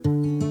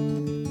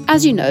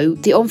As you know,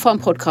 the On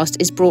Farm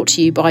podcast is brought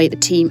to you by the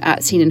team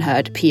at Seen and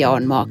Heard PR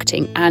and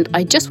Marketing, and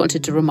I just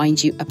wanted to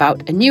remind you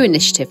about a new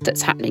initiative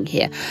that's happening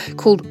here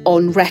called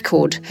On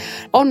Record.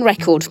 On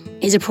Record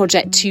is a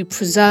project to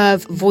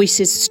preserve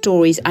voices,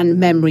 stories and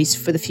memories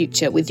for the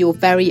future with your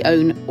very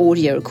own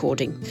audio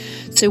recording.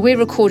 So we're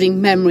recording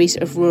memories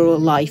of rural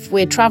life.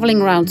 We're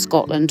travelling around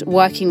Scotland,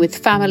 working with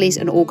families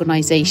and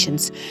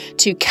organisations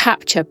to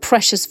capture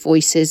precious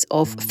voices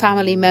of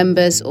family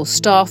members or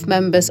staff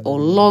members or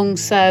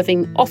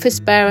long-serving office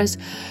bearers,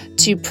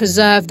 to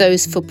preserve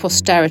those for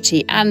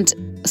posterity and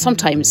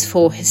sometimes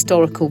for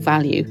historical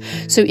value.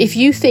 So if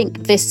you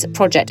think this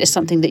project is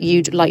something that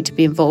you'd like to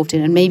be involved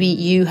in, and maybe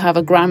you have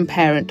a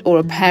grandparent or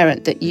a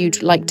parent that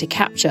you'd like to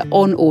capture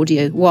on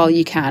audio while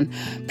you can,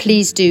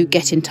 please do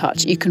get in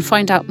touch. You can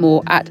find out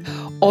more at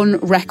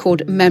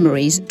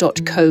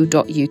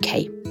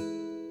onrecordmemories.co.uk.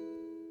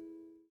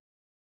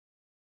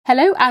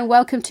 Hello and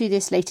welcome to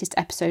this latest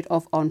episode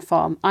of On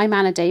Farm. I'm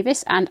Anna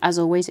Davis, and as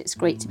always it's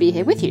great to be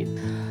here with you.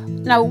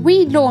 Now,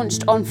 we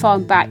launched On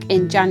Farm back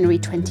in January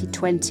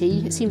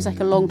 2020. It seems like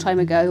a long time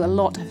ago. A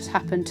lot has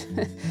happened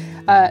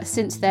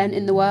since then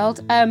in the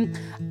world.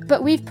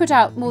 But we've put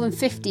out more than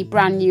 50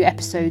 brand new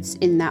episodes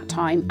in that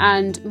time,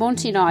 and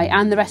Monty and I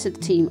and the rest of the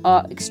team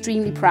are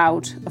extremely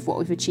proud of what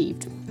we've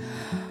achieved.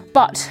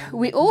 But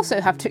we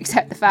also have to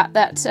accept the fact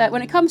that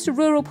when it comes to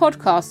rural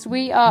podcasts,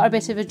 we are a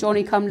bit of a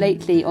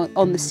Johnny-come-lately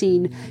on the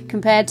scene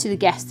compared to the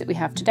guest that we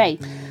have today.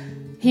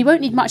 He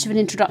won't need much of an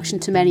introduction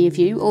to many of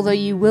you, although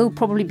you will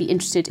probably be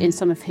interested in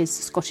some of his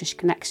Scottish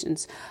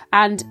connections.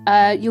 And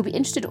you'll be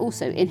interested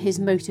also in his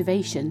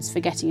motivations for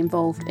getting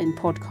involved in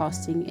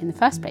podcasting in the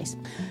first place.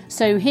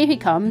 So here he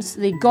comes,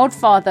 the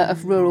godfather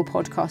of rural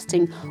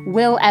podcasting,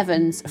 Will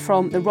Evans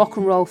from the Rock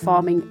and Roll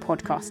Farming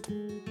podcast.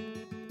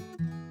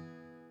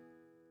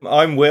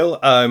 I'm Will.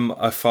 I'm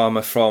a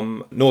farmer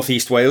from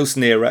northeast Wales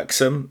near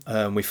Wrexham.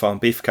 We farm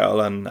beef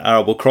cattle and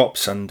arable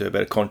crops and do a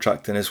bit of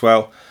contracting as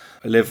well.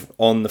 I live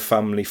on the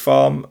family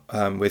farm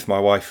with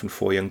my wife and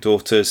 4 young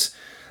daughters.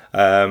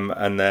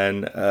 And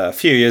then a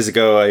few years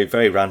ago, I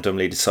very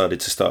randomly decided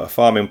to start a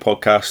farming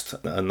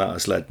podcast, and that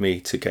has led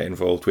me to get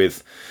involved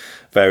with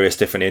various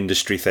different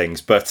industry things.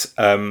 But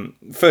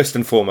first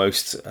and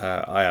foremost,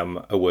 I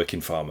am a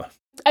working farmer.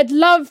 I'd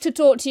love to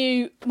talk to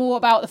you more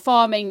about the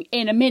farming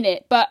in a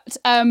minute, but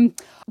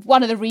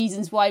one of the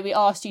reasons why we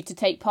asked you to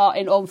take part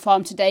in On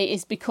Farm today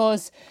is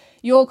because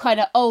you're kind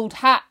of old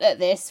hat at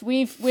this.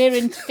 We're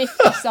in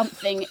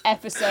 50-something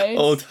episodes.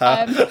 Old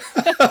hat.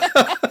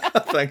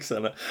 Thanks,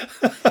 Anna.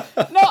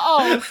 Not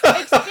old,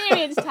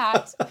 experienced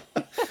hat.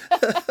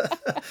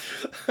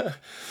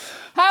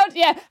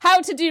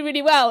 How to do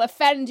really well,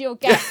 offend your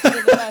guests in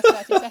the first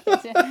 30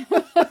 seconds.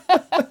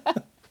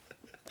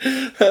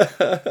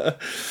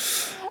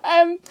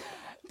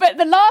 But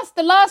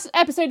the last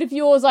episode of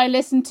yours I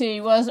listened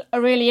to was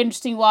a really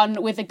interesting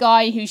one with a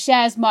guy who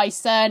shares my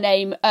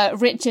surname,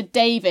 Richard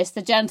Davis,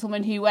 the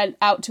gentleman who went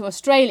out to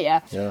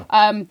Australia. Yeah.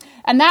 And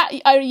that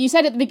you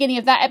said at the beginning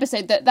of that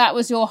episode that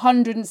was your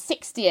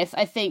 160th,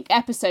 I think,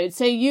 episode.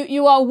 So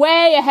you are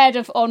way ahead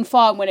of On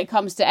Farm when it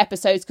comes to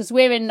episodes, because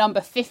we're in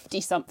number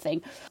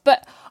 50-something.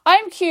 But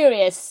I'm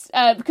curious,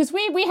 because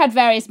we had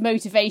various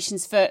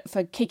motivations for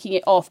kicking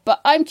it off,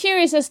 but I'm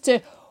curious as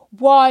to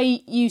why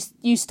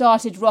you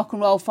started rock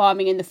and roll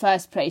farming in the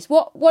first place.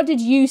 What did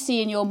you see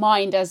in your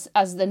mind as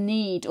the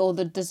need or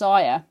the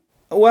desire?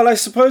 Well, I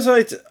suppose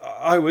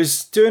I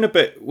was doing a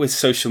bit with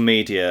social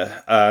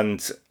media,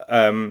 and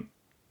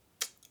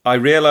I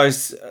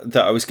realised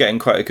that I was getting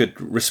quite a good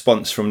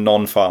response from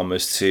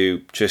non-farmers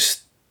to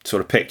just sort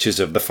of pictures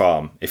of the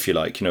farm, if you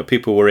like. You know,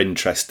 people were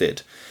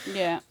interested.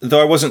 Yeah. Though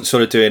I wasn't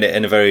sort of doing it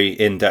in a very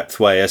in-depth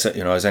way, as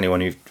you know, as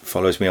anyone who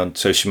follows me on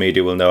social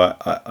media will know,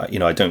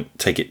 I don't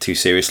take it too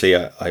seriously.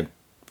 I'm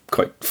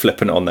quite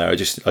flippant on there. I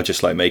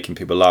just like making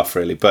people laugh,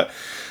 really. But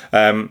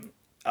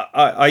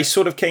I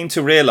sort of came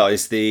to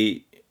realise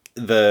the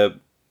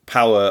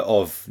power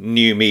of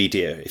new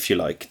media, if you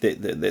like,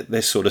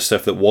 this sort of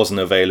stuff that wasn't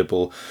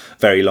available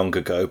very long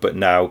ago, but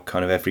now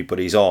kind of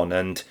everybody's on.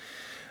 And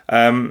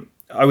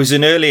I was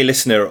an early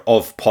listener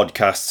of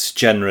podcasts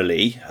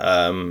generally,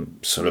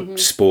 sort of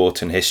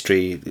sport and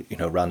history, you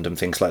know, random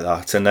things like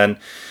that. And then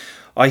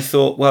I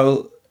thought,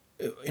 well,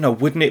 you know,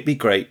 wouldn't it be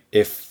great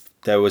if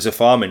there was a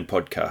farming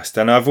podcast?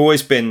 And I've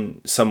always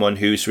been someone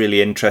who's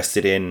really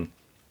interested in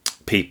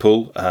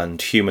people and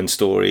human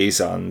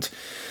stories and,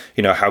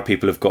 you know, how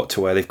people have got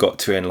to where they've got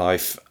to in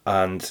life.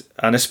 And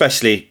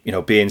especially, you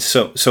know, being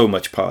so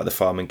much part of the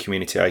farming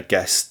community, I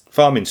guess,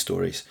 farming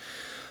stories.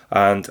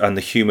 And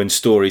the human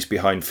stories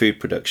behind food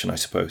production, I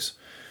suppose.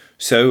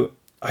 So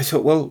I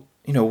thought, well,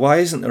 you know, why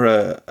isn't there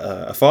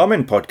a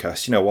farming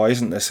podcast? You know, why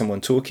isn't there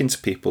someone talking to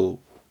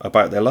people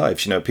about their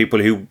lives? You know,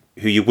 people who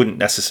you wouldn't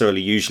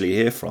necessarily usually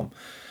hear from.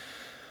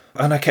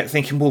 And I kept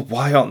thinking, well,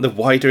 why aren't the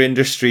wider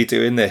industry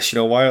doing this? You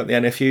know, why aren't the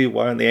NFU?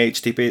 Why aren't the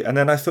HDB? And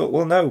then I thought,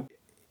 well, no,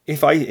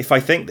 if I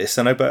think this,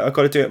 then I've got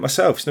to do it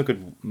myself. It's no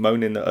good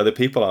moaning that other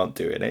people aren't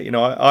doing it. You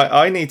know,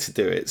 I need to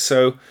do it.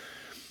 So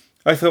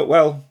I thought,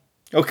 well,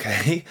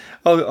 okay,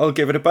 I'll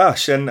give it a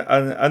bash. And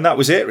that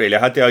was it, really. I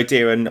had the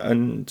idea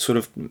and sort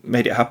of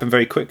made it happen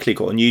very quickly.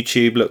 Got on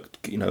YouTube,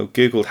 looked,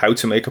 Googled how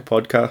to make a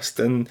podcast,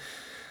 and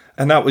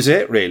that was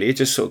it, really.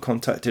 Just sort of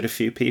contacted a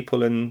few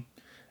people, and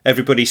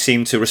everybody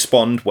seemed to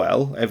respond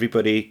well.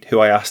 Everybody who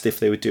I asked if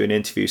they would do an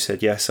interview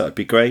said, yes, that'd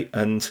be great.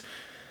 And,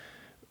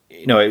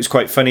 it was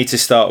quite funny to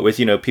start with,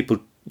 people,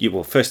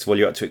 well, first of all,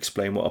 you had to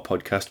explain what a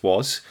podcast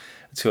was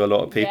to a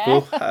lot of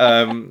people.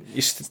 Yeah.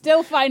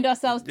 Still find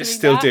ourselves doing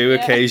still that. do Yeah.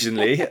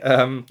 occasionally.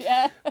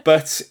 Yeah.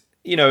 But,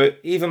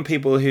 even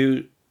people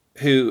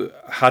who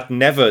had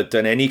never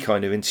done any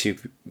kind of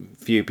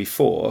interview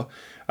before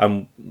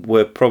and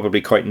were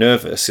probably quite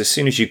nervous, as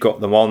soon as you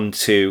got them on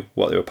to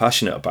what they were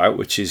passionate about,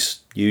 which is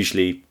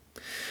usually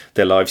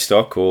their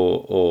livestock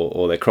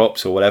or their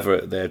crops or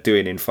whatever they're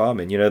doing in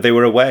farming, they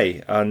were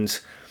away. And,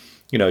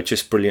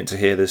 just brilliant to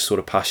hear this sort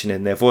of passion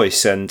in their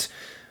voice. And,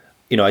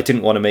 I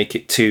didn't want to make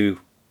it too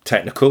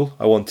technical.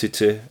 I wanted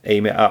to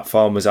aim it at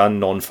farmers and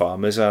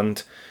non-farmers.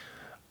 And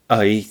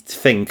I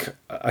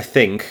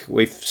think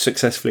we've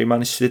successfully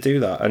managed to do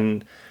that.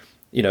 And,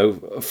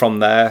 from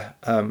there,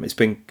 it's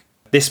been,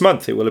 this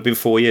month, it will have been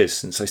 4 years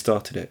since I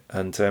started it.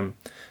 And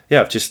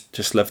I've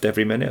just loved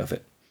every minute of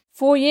it.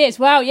 4 years.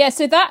 Wow. Yeah.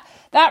 So that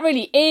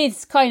really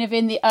is kind of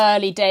in the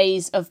early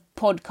days of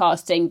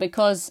podcasting,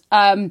 because,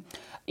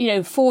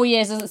 4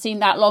 years doesn't seem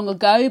that long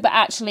ago, but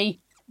actually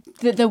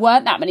there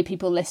weren't that many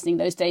people listening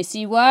those days. So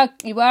you were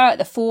at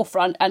the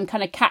forefront and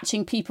kind of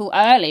catching people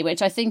early,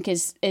 which I think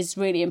is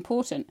really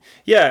important.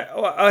 Yeah,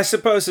 well, I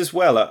suppose as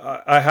well,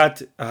 I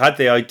had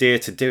the idea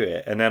to do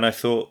it. And then I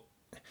thought,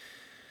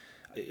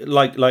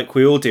 like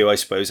we all do, I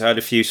suppose, I had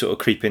a few sort of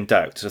creeping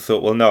doubts. I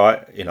thought, well,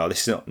 no,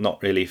 this is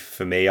not really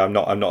for me. I'm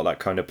not that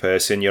kind of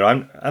person.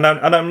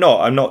 I'm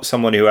not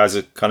someone who has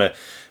a kind of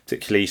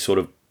particularly sort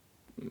of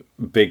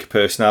big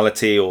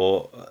personality,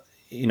 or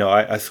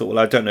I thought, well,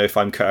 I don't know if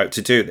I'm cut out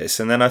to do this.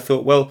 And then I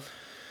thought, well,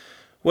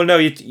 no,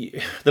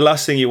 the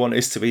last thing you want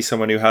is to be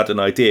someone who had an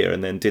idea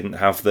and then didn't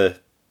have the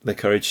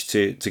courage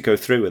to go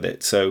through with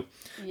it. So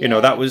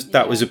that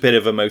was a bit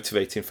of a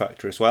motivating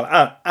factor as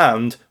well.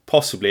 And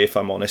possibly, if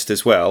I'm honest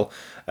as well,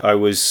 I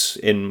was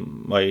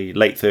in my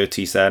late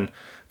 30s then,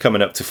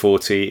 coming up to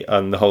 40,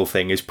 and the whole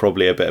thing is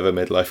probably a bit of a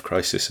midlife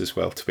crisis as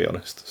well, to be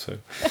honest. So,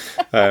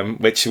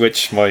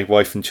 which my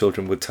wife and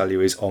children would tell you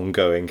is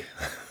ongoing.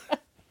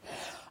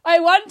 I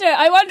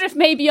wonder if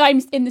maybe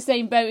I'm in the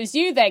same boat as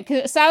you then,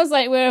 because it sounds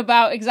like we're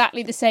about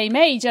exactly the same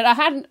age, and I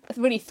hadn't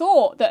really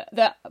thought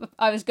that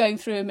I was going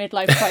through a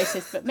midlife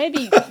crisis, but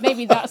maybe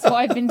that's what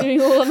I've been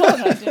doing all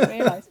along. I didn't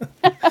realise.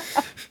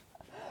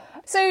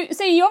 So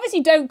you obviously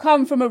don't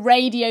come from a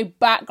radio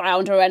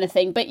background or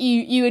anything, but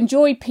you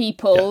enjoy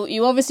people. Yeah.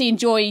 You obviously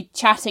enjoy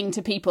chatting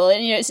to people,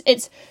 and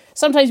it's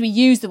sometimes we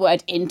use the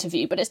word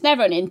interview, but it's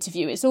never an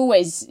interview. It's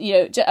always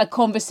a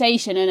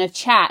conversation and a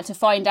chat to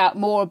find out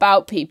more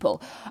about people.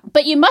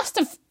 But you must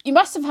have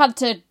had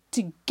to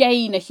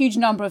gain a huge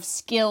number of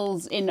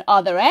skills in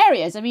other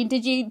areas. I mean,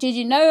 did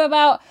you know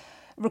about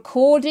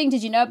recording?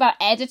 Did you know about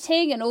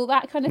editing and all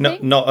that kind of thing?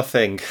 Not a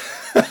thing.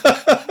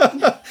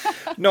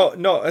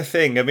 Not a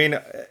thing. I mean,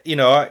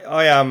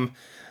 I am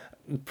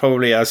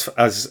probably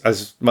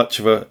as much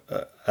of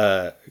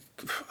a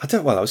I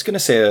was going to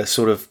say a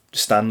sort of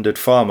standard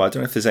farmer. I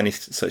don't know if there's any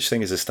such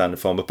thing as a standard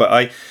farmer, but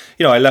I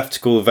left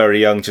school very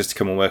young just to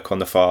come and work on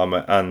the farm,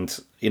 and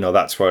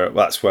that's where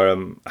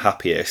I'm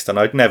happiest. And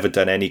I'd never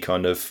done any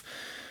kind of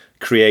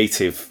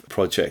creative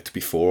project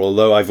before,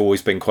 although I've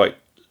always been quite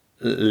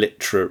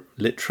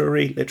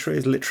literary.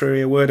 Is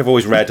literary a word? I've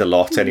always read a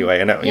lot anyway,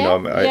 and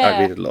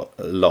I read a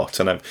lot,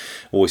 and I've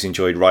always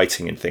enjoyed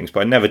writing and things, but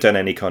I've never done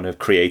any kind of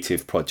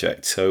creative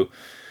project. So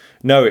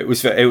no, it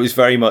was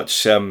very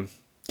much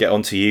get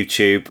onto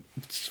YouTube,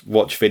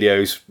 watch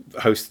videos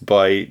hosted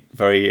by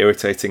very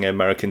irritating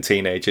American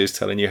teenagers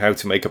telling you how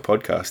to make a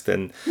podcast,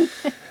 and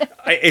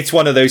it's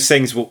one of those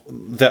things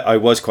that I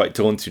was quite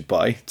daunted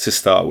by to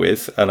start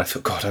with, and I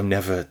thought, God, I'm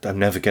never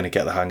going to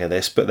get the hang of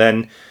this. But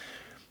then,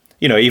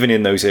 even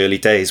in those early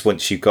days,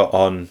 once you got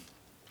on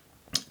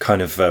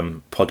kind of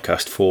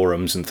podcast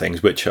forums and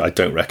things, which I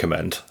don't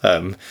recommend,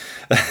 highly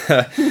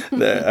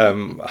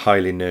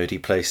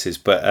nerdy places,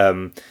 but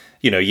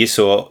you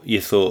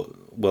thought,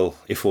 well,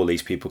 if all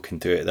these people can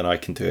do it, then I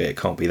can do it. It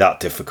can't be that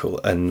difficult.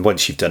 And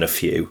once you've done a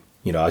few,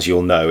 as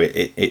you'll know,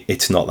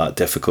 it's not that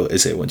difficult,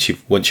 is it? Once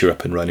you're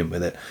up and running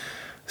with it.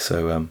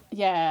 So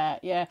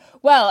yeah.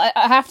 Well,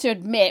 I have to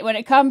admit, when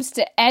it comes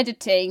to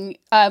editing,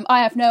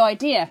 I have no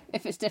idea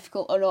if it's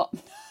difficult or not.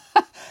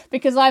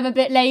 Because I'm a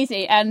bit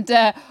lazy, and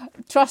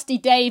trusty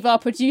Dave, our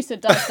producer,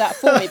 does that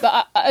for me.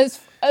 But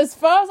as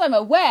far as I'm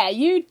aware,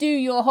 you do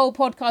your whole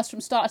podcast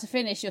from start to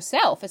finish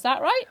yourself. Is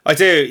that right? I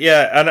do,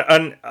 yeah.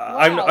 And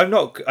wow. I'm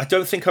not. I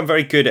don't think I'm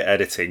very good at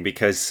editing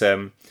because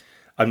I'm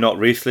not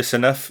ruthless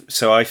enough.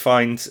 So I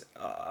find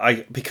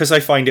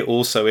it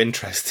all so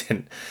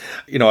interesting.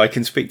 I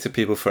can speak to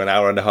people for an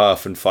hour and a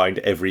half and find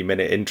every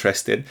minute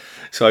interesting.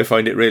 So I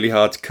find it really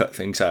hard to cut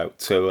things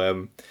out.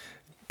 So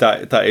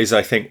that is,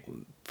 I think,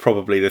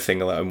 probably the thing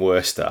that I'm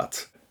worst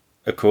at.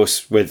 Of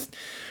course, with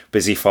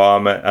busy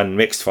farm and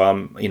mixed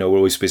farm, we're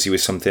always busy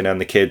with something, and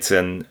the kids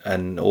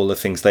and all the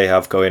things they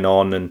have going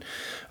on and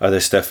other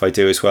stuff I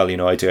do as well.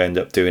 I do end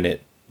up doing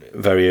it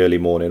very early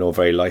morning or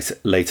very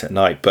late at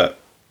night, but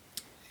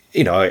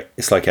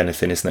it's like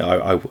anything, isn't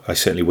it? I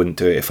certainly wouldn't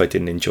do it if I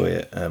didn't enjoy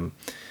it.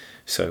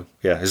 So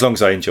yeah, as long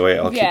as I enjoy it,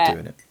 I'll keep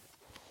doing it.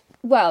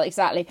 Well,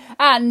 exactly.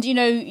 And,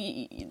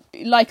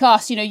 like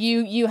us,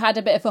 you had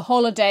a bit of a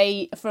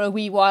holiday for a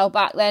wee while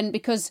back then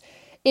because,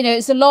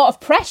 it's a lot of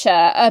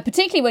pressure,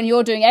 particularly when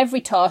you're doing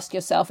every task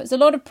yourself. It's a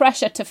lot of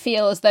pressure to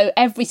feel as though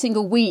every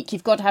single week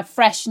you've got to have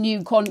fresh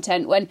new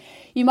content, when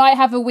you might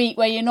have a week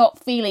where you're not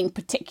feeling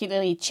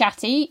particularly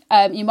chatty.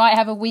 You might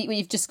have a week where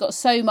you've just got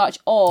so much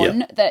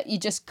on that you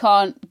just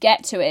can't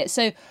get to it.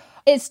 So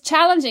it's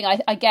challenging,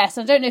 I guess.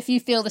 I don't know if you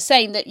feel the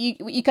same, that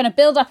you kind of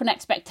build up an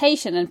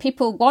expectation and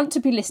people want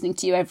to be listening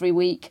to you every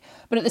week.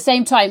 But at the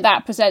same time,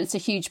 that presents a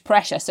huge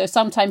pressure. So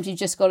sometimes you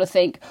just got to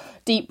think,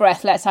 deep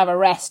breath, let's have a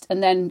rest,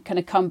 and then kind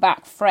of come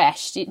back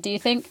fresh. Do you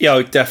think?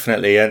 Yeah,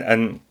 definitely.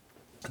 And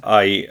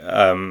I,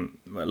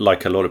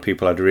 like a lot of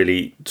people, had a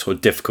really sort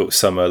of difficult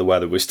summer. The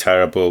weather was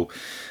terrible.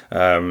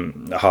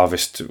 The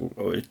harvest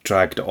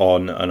dragged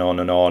on and on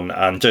and on.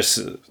 And just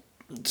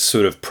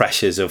sort of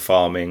pressures of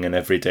farming and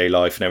everyday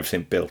life and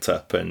everything built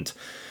up, and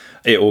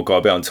it all got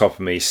a bit on top of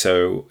me.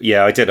 So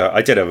yeah, I did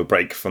have a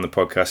break from the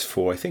podcast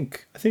for I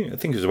think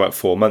it was about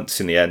 4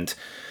 months in the end.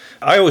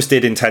 I always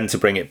did intend to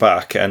bring it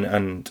back,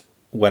 and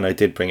when I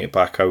did bring it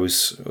back, I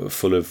was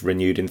full of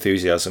renewed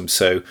enthusiasm.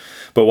 So,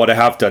 but what I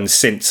have done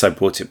since I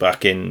brought it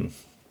back in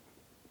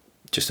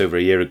just over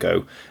a year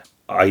ago,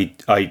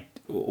 I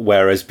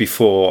whereas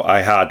before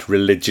I had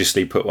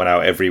religiously put one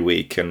out every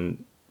week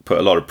and put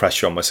a lot of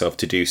pressure on myself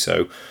to do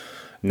so,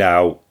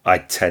 now I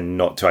tend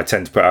not to. I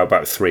tend to put out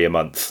about 3 a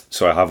month,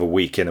 so I have a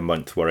week in a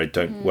month where I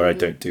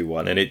don't do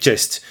one, and it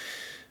just,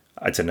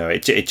 I don't know,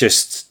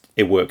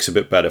 it works a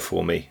bit better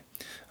for me.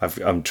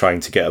 I'm trying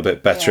to get a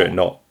bit better at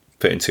not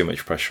putting too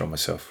much pressure on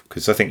myself,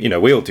 because I think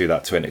we all do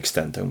that to an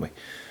extent, don't we?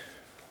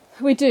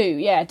 We do,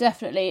 yeah,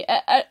 definitely.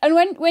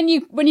 And when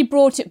you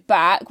brought it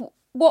back,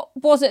 what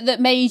was it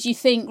that made you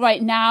think,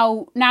 right,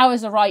 now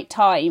is the right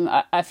time?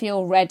 I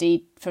feel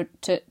ready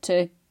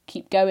to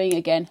keep going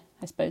again,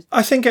 I suppose.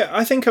 I think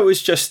it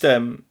was just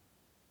I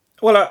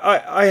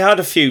had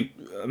a few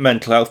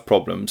mental health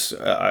problems,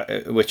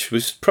 which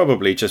was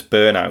probably just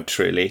burnout,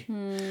 really.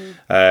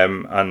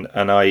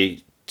 And I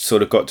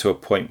sort of got to a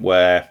point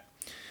where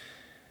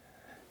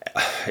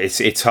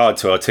it's hard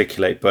to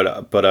articulate,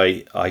 but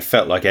I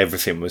felt like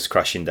everything was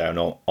crashing down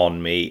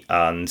on me,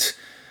 and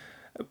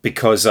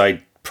because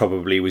I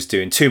probably was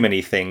doing too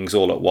many things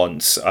all at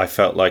once, I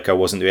felt like I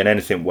wasn't doing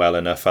anything well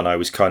enough, and I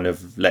was kind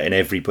of letting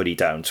everybody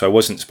down. So I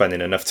wasn't spending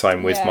enough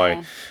time with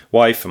my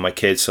wife and my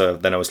kids, so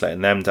then I was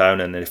letting them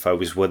down, and then if I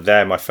was with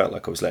them, I felt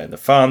like I was letting the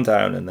farm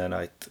down, and then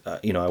I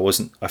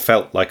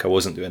felt like I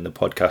wasn't doing the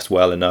podcast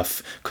well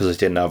enough because I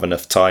didn't have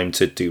enough time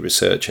to do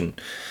research and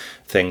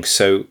things.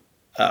 So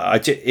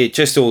it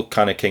just all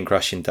kind of came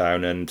crashing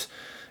down, and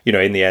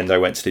in the end I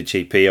went to the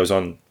GP. I was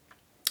on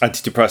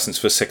antidepressants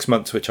for 6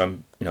 months, which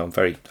I'm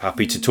very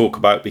happy to talk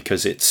about,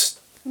 because it's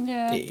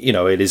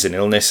it is an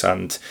illness,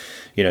 and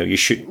you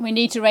should. We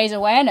need to raise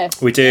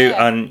awareness. We do,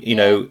 and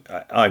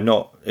I'm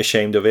not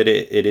ashamed of it.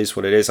 It is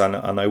what it is, and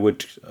I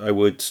would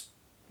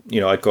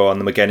I'd go on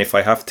them again if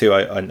I have to.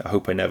 I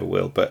hope I never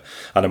will, but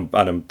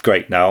I'm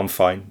great now. I'm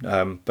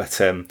fine. But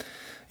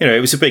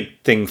it was a big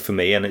thing for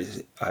me,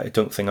 and I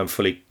don't think I'm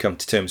fully come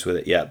to terms with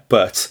it yet.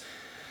 But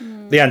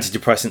the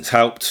antidepressants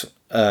helped.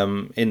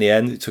 In the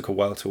end, it took a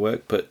while to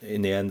work, but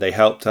in the end they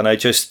helped, and I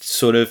just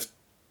sort of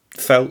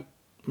felt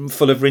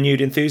full of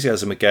renewed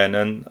enthusiasm again.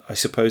 And I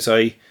suppose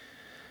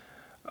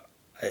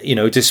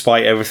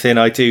despite everything,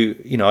 I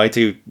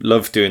do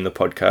love doing the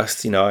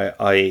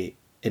podcast.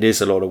 It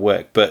is a lot of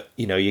work, but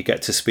you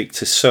get to speak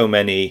to so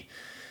many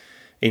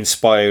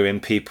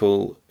inspiring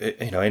people.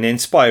 And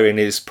inspiring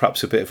is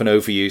perhaps a bit of an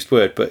overused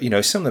word, but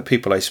some of the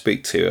people I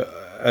speak to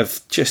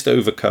have just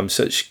overcome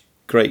such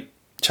great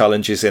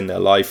challenges in their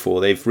life, or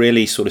they've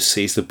really sort of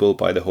seized the bull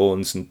by the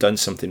horns and done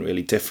something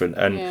really different.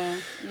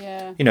 And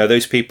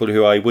those people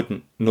who I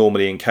wouldn't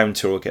normally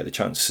encounter or get the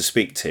chance to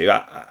speak to,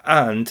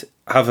 and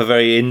have a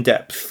very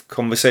in-depth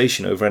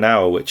conversation over an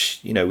hour, which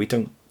we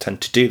don't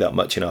tend to do that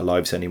much in our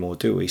lives anymore,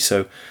 do we?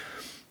 So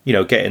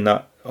getting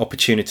that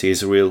opportunity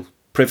is a real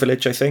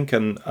privilege, I think,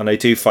 and I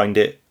do find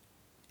it,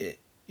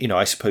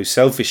 I suppose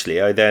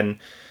selfishly, I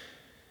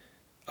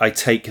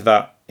take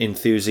that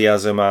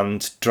enthusiasm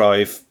and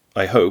drive,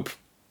 I hope,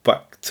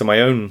 back to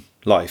my own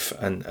life,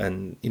 and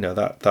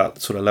that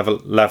sort of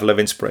level of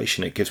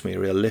inspiration, it gives me a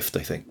real lift,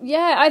 I think.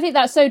 Yeah, I think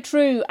that's so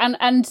true,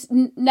 and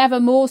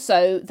never more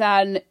so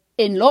than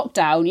in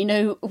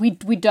lockdown.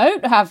 We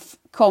don't have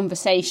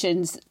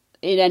conversations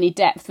in any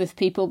depth with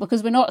people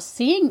because we're not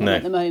seeing them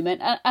at the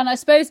moment, and I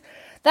suppose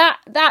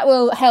that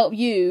will help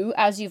you,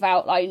 as you've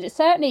outlined. It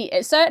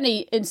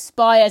certainly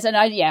inspires, and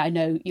I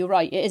know you're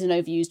right, it is an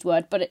overused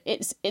word, but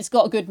it's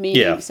got a good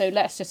meaning. So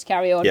let's just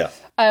carry on.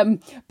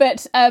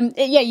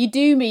 You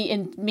do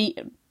meet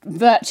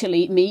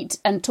virtually meet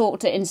and talk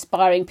to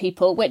inspiring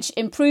people, which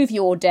improve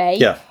your day.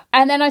 Yeah.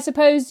 And then I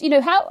suppose,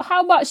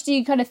 how much do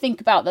you kind of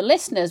think about the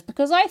listeners?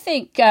 Because I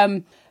think,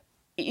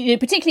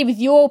 particularly with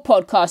your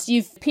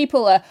podcast,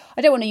 people are,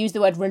 I don't want to use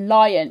the word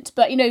reliant,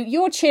 but,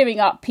 you're cheering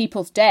up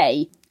people's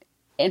day.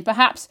 And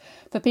perhaps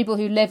for people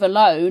who live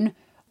alone,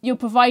 you're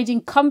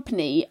providing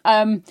company.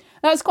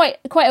 That's quite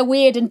a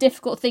weird and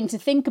difficult thing to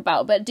think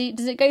about. But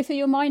does it go through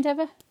your mind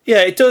ever?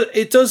 Yeah, it does.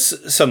 It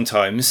does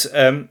sometimes.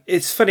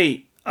 It's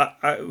funny.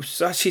 I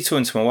was actually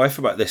talking to my wife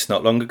about this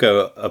not long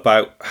ago,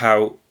 about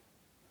how,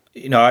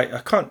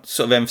 I can't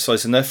sort of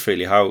emphasize enough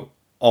really how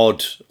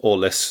odd all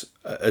this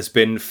has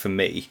been for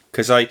me,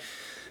 because I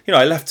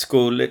left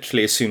school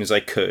literally as soon as I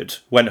could,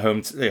 went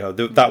home to,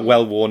 that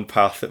well-worn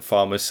path that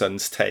farmers'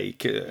 sons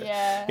take,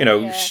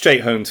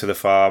 straight home to the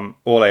farm,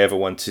 all I ever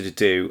wanted to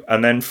do.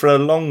 And then for a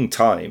long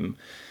time,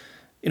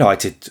 I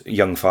did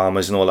Young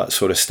Farmers and all that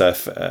sort of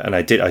stuff. And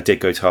I did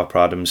go to Harper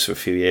Adams for a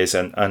few years,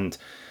 and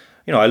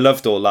I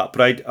loved all that,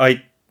 but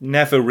I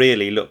never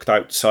really looked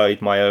outside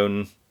my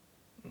own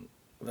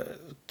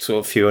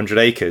sort of few hundred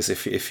acres,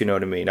 if you know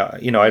what I mean.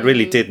 I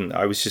really didn't.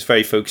 I was just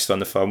very focused on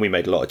the farm. We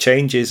made a lot of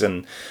changes,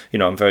 and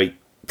I'm very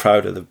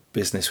proud of the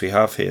business we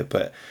have here.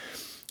 But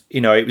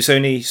it was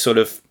only sort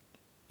of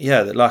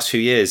the last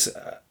few years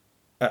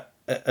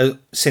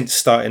since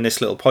starting this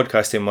little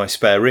podcast in my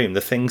spare room,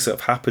 the things that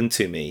have happened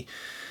to me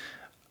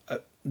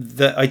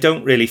that I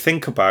don't really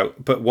think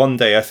about, but one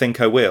day I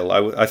think I will.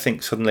 I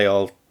think suddenly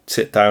I'll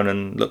sit down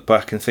and look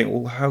back and think,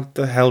 well, how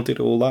the hell did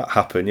all that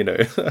happen?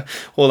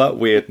 All that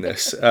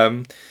weirdness.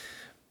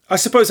 I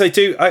suppose I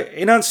do.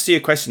 In answer to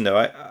your question, though,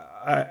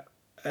 I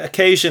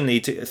occasionally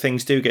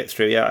things do get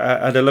through. Yeah,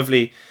 I had a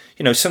lovely,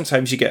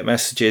 sometimes you get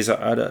messages.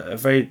 I had a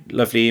very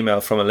lovely email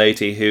from a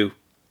lady who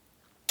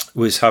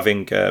was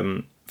having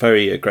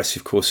very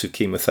aggressive course of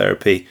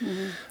chemotherapy.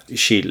 Mm-hmm.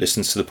 She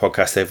listens to the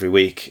podcast every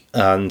week,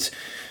 and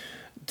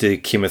the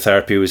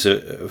chemotherapy was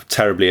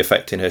terribly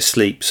affecting her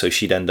sleep, so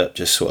she'd end up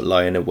just sort of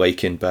lying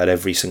awake in bed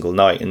every single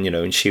night,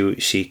 and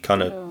she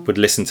kind of would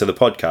listen to the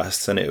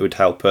podcasts, and it would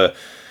help her,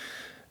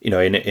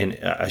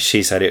 as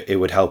she said, it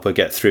would help her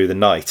get through the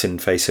night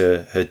and face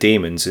her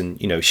demons.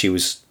 And she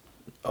was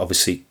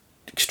obviously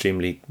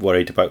extremely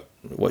worried about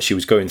what she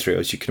was going through,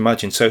 as you can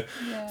imagine. So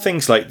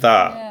things like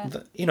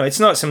that, it's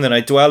not something I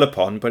dwell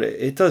upon, but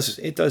it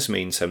does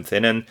mean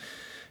something. And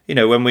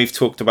when we've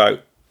talked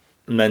about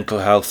mental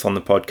health on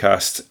the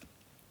podcast,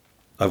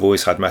 I've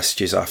always had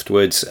messages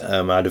afterwards. I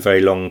had a very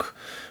long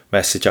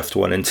message after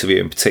one interview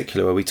in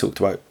particular where we talked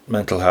about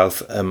mental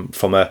health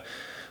from a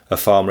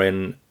farmer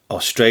in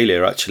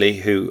Australia, actually,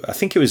 who I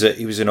think he was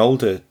an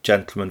older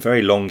gentleman.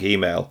 Very long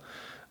email,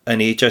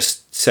 and he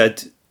just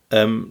said,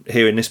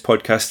 hearing this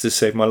podcast has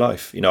saved my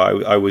life.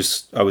 I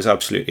was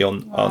absolutely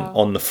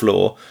on the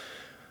floor.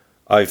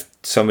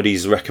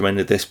 Somebody's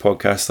recommended this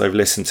podcast, I've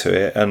listened to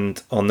it,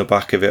 and on the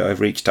back of it I've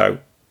reached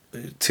out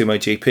to my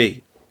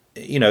GP.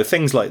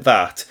 Things like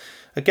that.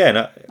 Again,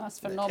 that's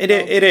phenomenal.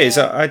 It is.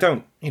 I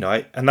don't,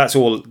 and that's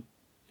all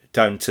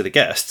down to the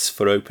guests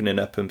for opening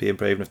up and being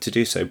brave enough to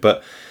do so.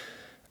 But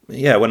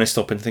when I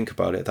stop and think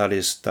about it, that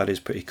is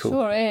pretty cool.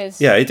 Sure is.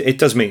 Yeah, it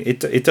does mean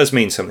it does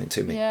mean something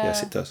to me. Yeah.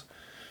 Yes, it does.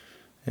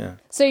 Yeah.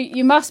 So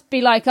you must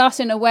be like us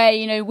in a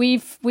way.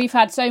 We've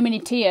had so many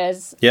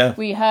tears. Yeah.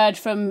 We heard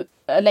from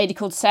a lady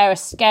called Sarah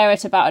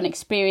Skerritt about an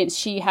experience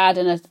she had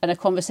and a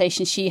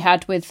conversation she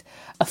had with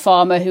a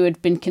farmer who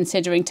had been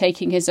considering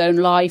taking his own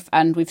life.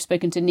 And we've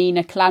spoken to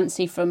Nina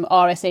Clancy from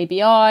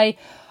RSABI.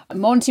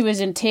 Monty was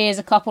in tears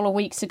a couple of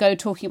weeks ago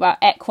talking about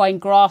equine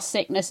grass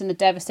sickness and the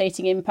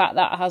devastating impact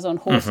that has on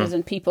horses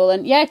and people.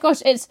 And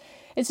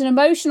it's an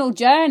emotional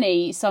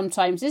journey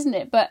sometimes, isn't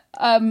it? But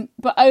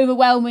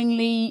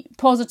overwhelmingly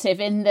positive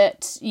in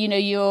that,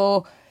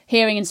 you're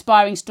hearing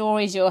inspiring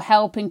stories, you're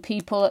helping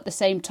people at the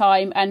same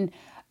time,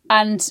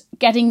 and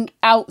getting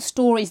out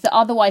stories that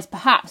otherwise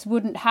perhaps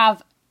wouldn't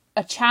have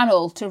a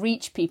channel to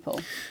reach people.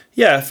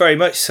 Yeah, very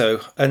much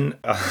so. And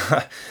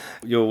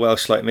you're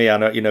Welsh like me,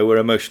 Anna. We're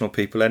emotional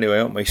people anyway,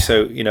 aren't we?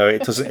 So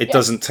it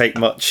doesn't take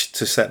much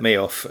to set me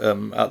off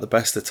at the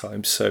best of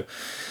times. So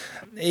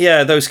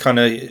yeah, those kind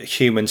of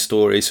human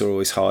stories are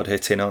always hard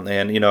hitting, aren't they?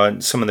 And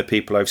and some of the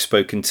people I've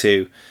spoken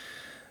to,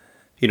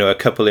 a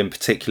couple in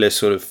particular,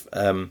 sort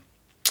of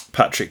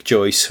Patrick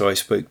Joyce, who I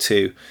spoke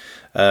to,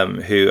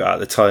 who at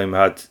the time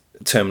had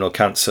terminal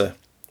cancer,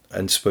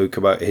 and spoke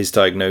about his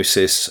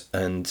diagnosis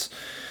and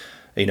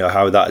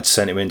how that had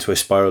sent him into a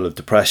spiral of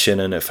depression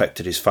and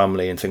affected his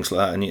family and things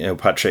like that. And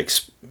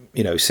Patrick's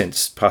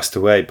since passed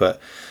away, but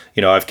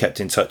I've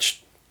kept in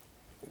touch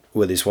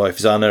with his wife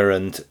Zana,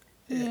 and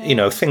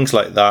things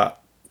like that.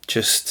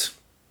 Just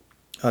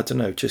I don't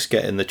know, just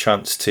getting the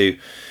chance to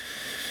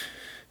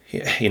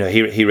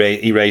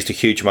he raised a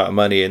huge amount of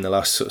money in the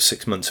last sort of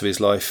 6 months of his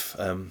life.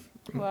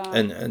 Wow.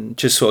 And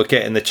just sort of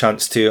getting the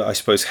chance to, I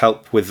suppose,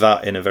 help with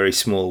that in a very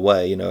small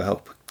way,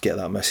 help get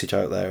that message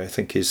out there, I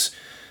think is,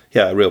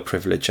 a real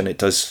privilege. And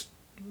it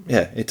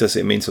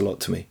means a lot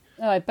to me.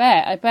 Oh, I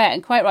bet.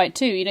 And quite right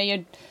too.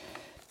 You're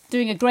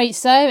doing a great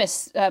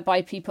service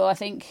by people, I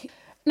think.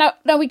 Now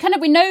we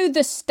know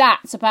the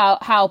stats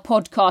about how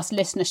podcast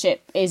listenership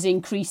is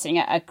increasing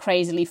at a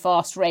crazily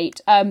fast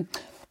rate.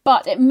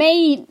 But it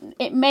may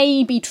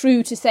be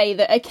true to say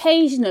that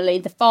occasionally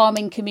the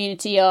farming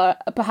community are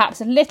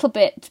perhaps a little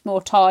bit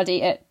more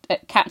tardy at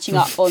catching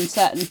up on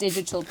certain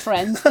digital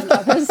trends than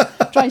others.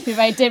 Trying to be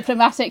very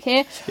diplomatic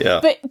here.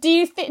 Yeah. But do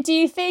you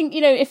think,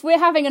 if we're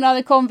having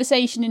another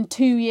conversation in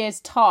 2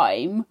 years'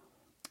 time,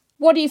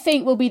 what do you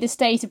think will be the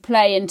state of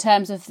play in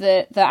terms of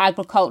the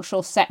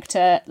agricultural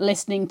sector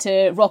listening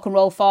to Rock and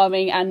Roll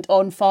Farming and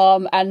On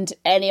Farm and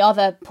any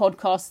other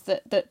podcasts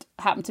that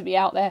happen to be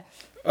out there?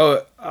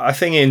 Oh, I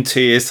think in 2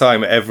 years'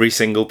 time, every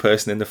single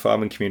person in the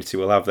farming community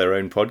will have their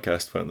own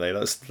podcast, won't they?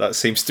 That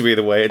seems to be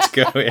the way it's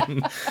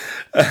going.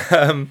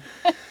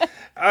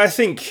 I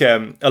think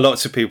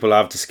lots of people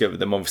have discovered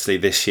them, obviously,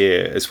 this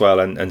year as well,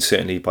 and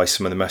certainly by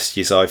some of the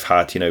messages I've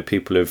had,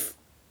 people have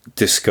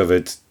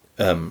discovered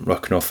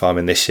Rock and Roll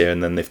Farming this year,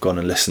 and then they've gone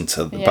and listened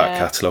to the back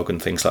catalogue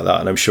and things like that.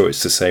 And I'm sure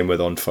it's the same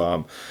with On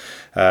Farm,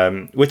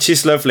 which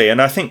is lovely.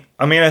 And I think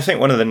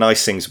one of the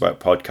nice things about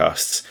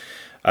podcasts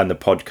and the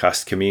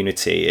podcast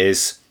community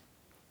is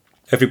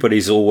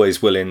everybody's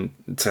always willing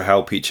to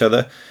help each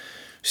other.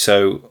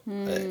 So,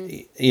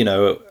 when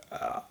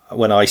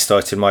I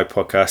started my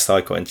podcast,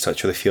 I got in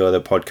touch with a few other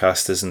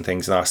podcasters and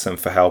things and asked them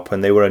for help,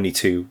 and they were only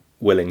too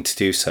willing to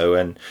do so.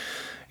 And,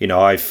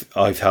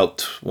 I've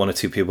helped one or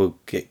two people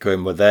get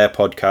going with their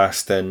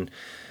podcast, and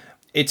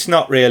it's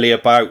not really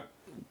about,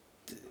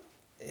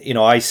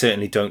 I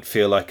certainly don't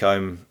feel like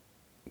I'm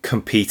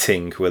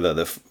competing with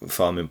other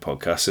farming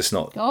podcasts. It's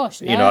not,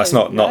 it's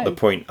not the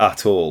point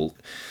at all.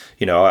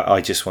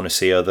 I just want to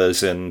see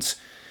others, and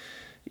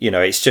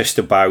it's just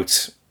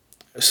about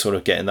sort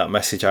of getting that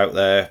message out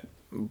there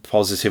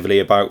positively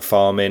about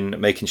farming,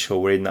 making sure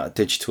we're in that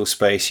digital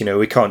space.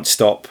 We can't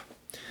stop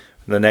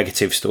the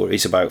negative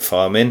stories about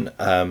farming,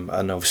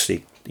 and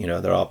obviously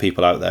there are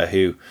people out there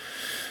who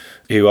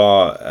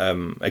are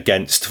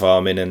against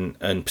farming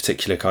and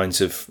particular kinds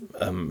of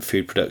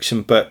food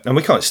production. And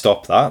we can't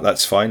stop that.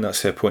 That's fine.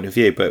 That's their point of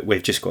view. But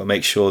we've just got to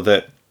make sure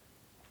that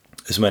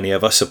as many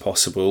of us as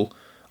possible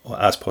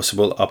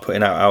are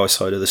putting out our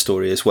side of the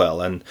story as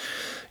well. And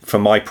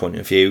from my point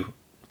of view,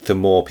 the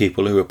more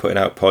people who are putting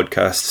out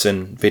podcasts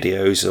and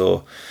videos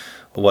or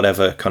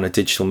whatever kind of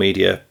digital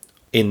media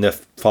in the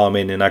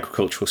farming and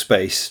agricultural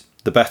space,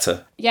 the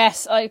better.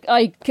 Yes,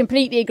 I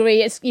completely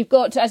agree. You've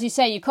got to, as you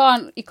say, you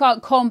can't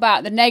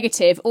combat the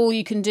negative. All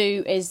you can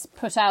do is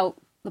put out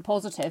the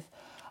positive.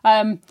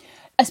 I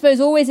suppose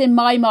always in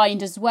my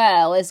mind as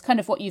well is kind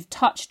of what you've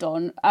touched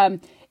on.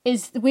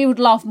 Is we would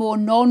love more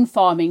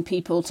non-farming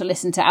people to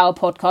listen to our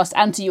podcast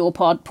and to your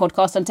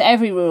podcast and to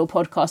every rural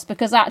podcast,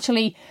 because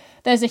actually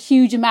there's a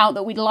huge amount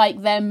that we'd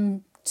like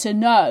them to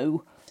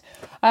know.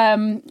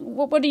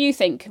 What do you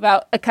think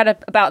about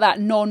that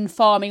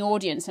non-farming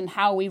audience and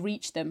how we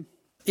reach them?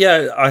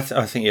 Yeah, I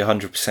think you're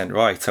 100%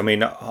 right. I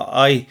mean,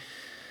 I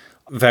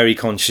very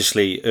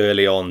consciously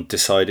early on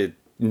decided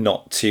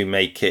not to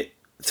make it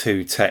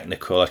too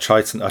technical. I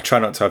try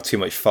not to have too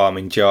much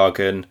farming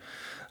jargon.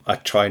 I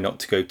try not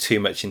to go too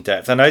much in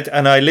depth. And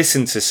I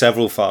listen to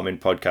several farming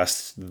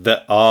podcasts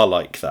that are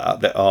like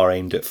that are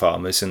aimed at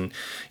farmers. And,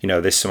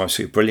 there's some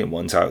absolutely brilliant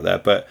ones out there,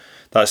 but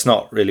that's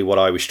not really what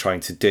I was trying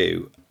to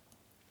do.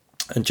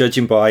 And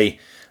judging by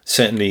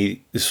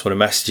certainly the sort of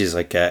messages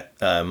I get,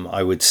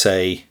 I would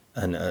say,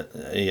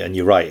 and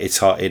you're right,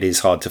 it is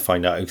hard to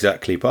find out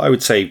exactly, but I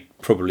would say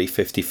probably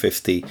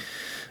 50-50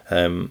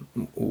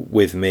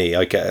 with me.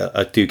 I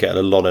do get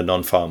a lot of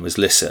non-farmers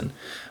listen,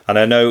 and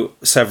I know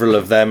several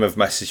of them have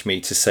messaged me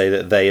to say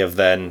that they have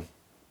then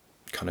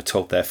kind of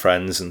told their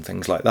friends and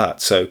things like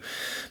that. So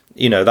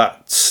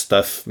that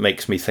stuff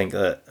makes me think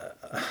that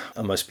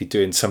I must be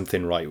doing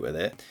something right with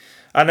it.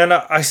 And then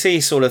I see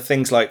sort of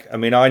things like,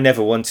 I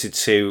never wanted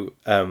to,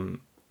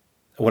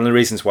 one of the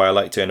reasons why I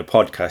like doing a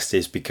podcast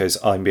is because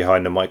I'm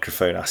behind a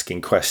microphone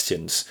asking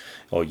questions,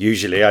 or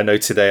usually, I know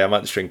today I'm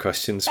answering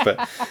questions, but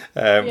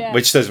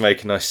which does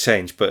make a nice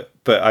change, but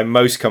I'm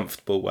most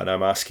comfortable when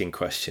I'm asking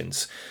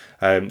questions.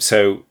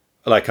 So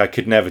like I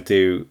could never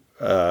do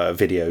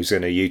videos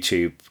in a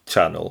YouTube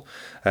channel.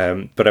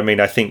 But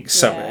I think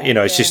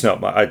it's just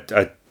not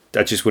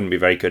I just wouldn't be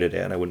very good at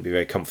it, and I wouldn't be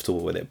very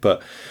comfortable with it.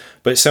 But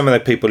some of the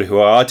people who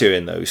are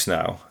doing those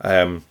now,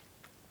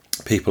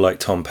 people like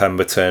Tom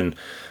Pemberton,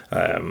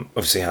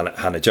 obviously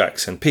Hannah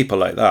Jackson, people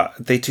like that,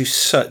 they do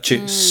such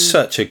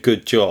a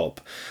good job,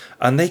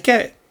 and they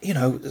get,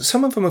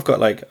 some of them have got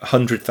like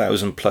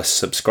 100,000 plus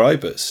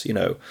subscribers.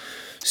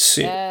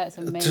 So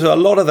a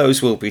lot of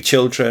those will be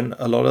children.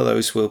 A lot of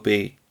those will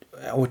be,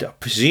 I would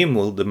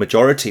presume, the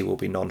majority will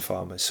be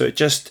non-farmers. So it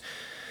just,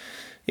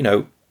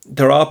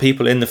 there are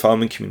people in the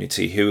farming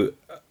community who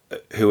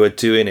are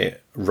doing it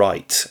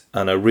right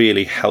and are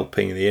really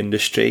helping the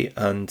industry,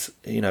 and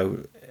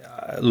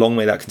long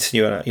may that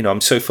continue. And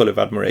I'm so full of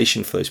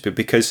admiration for those people,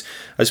 because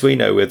as we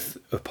know with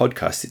a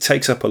podcast, it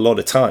takes up a lot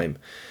of time,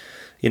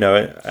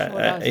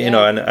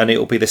 and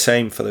it'll be the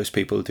same for those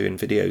people doing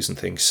videos and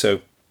things.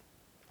 So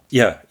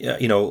yeah,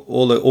 you know,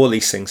 all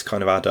these things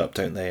kind of add up,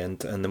 don't they? And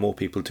the more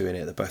people doing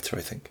it, the better,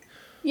 I think.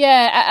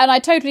 Yeah, and I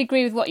totally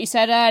agree with what you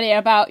said earlier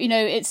about, you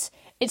know, it's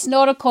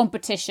not a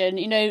competition.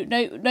 You know,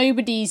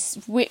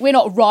 we're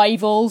not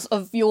rivals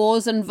of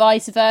yours and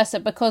vice versa,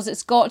 because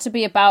it's got to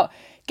be about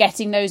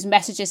getting those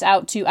messages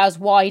out to as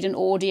wide an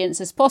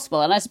audience as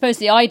possible. And I suppose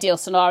the ideal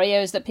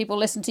scenario is that people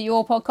listen to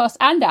your podcast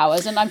and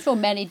ours, and I'm sure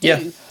many do.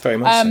 Yeah, very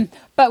much so.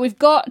 But we've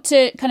got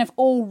to kind of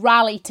all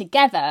rally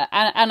together.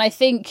 And I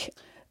think,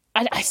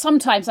 I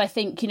sometimes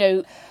think, you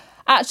know,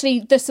 actually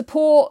the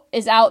support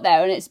is out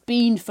there and it's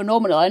been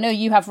phenomenal. I know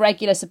you have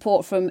regular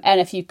support from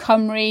NFU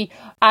Cymru,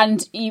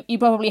 and you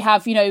probably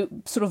have, you know,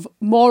 sort of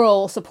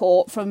moral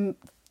support from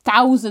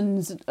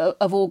thousands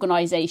of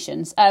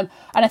organisations. And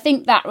I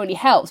think that really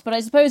helps. But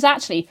I suppose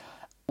actually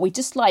we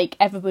just like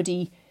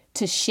everybody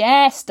to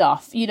share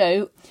stuff. You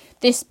know,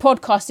 this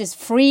podcast is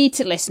free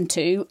to listen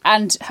to,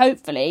 and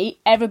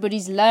hopefully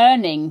everybody's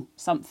learning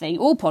something.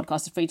 All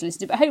podcasts are free to listen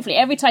to, but hopefully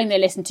every time they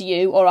listen to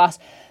you or us,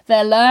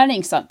 they're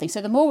learning something.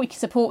 So the more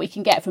support we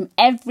can get from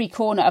every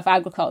corner of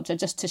agriculture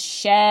just to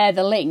share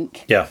the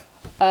link,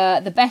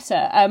 the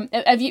better.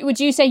 Would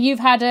you say you've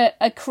had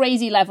a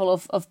crazy level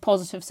of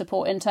positive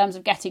support in terms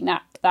of getting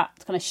that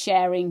kind of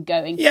sharing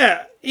going?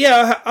 Yeah,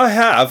 I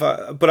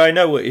have. But I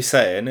know what you're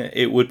saying.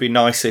 It would be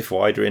nice if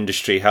wider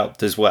industry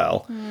helped as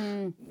well.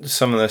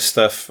 Some of the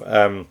stuff,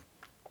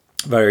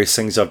 various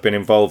things I've been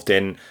involved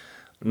in,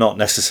 not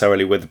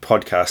necessarily with the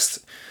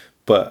podcast,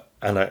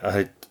 and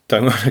I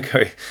don't want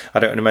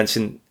to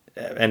mention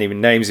any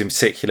names in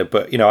particular,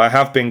 but, you know, I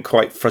have been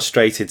quite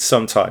frustrated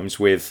sometimes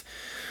with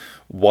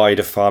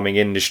wider farming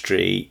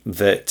industry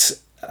that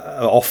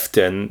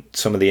often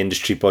some of the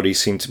industry bodies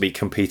seem to be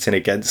competing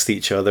against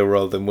each other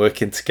rather than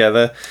working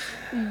together.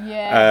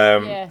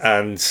 Yes.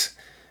 And,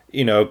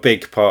 you know, a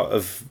big part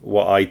of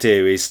what I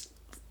do is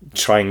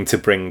trying to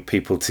bring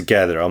people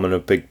together. I'm a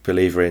big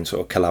believer in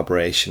sort of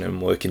collaboration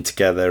and working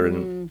together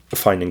and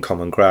finding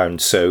common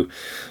ground. So,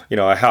 you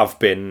know, I have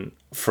been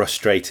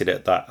frustrated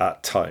at that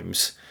at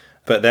times.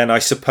 But then I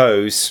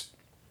suppose,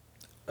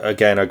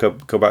 again, I go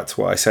back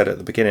to what I said at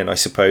the beginning. I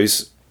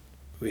suppose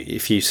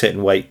if you sit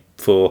and wait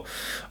for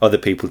other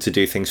people to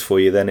do things for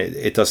you, then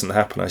it doesn't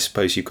happen. I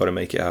suppose you've got to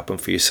make it happen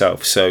for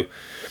yourself. So,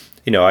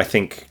 you know, I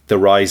think the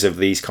rise of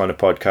these kind of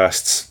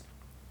podcasts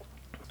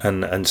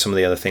and some of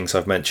the other things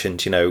I've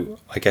mentioned, you know,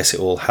 I guess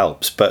it all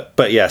helps.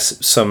 But yes,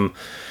 some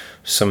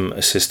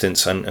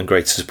assistance and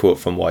greater support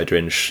from wider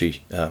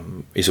industry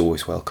is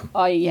always welcome.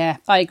 I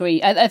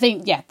agree. I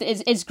think,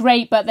 it's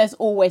great, but there's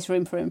always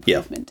room for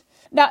improvement. Yeah.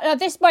 Now,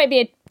 this might be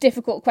a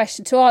difficult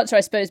question to answer,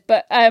 I suppose,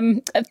 but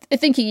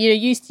thinking, you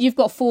know, you've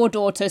got 4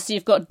 daughters, so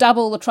you've got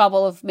double the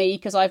trouble of me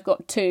because I've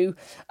got 2.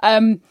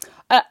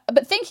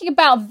 But thinking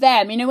about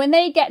them, you know, when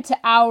they get to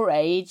our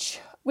age,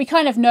 we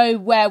kind of know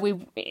where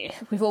we've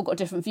all got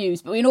different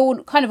views, but we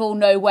all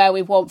know where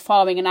we want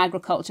farming and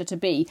agriculture to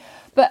be.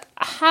 But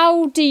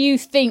how do you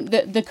think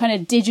that the kind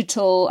of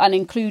digital and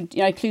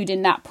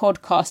including that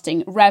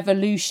podcasting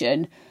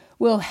revolution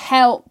will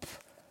help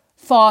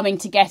farming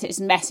to get its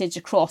message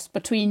across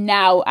between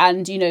now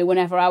and, you know,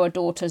 whenever our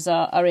daughters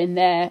are in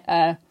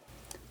their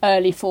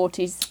early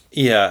 40s?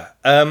 Yeah,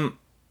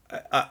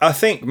 I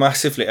think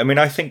massively. I mean,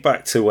 I think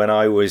back to when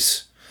I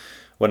was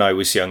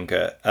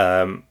younger,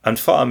 and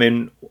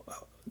farming,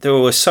 there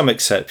were some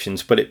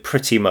exceptions, but it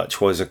pretty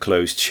much was a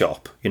closed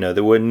shop. You know,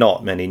 there were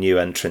not many new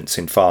entrants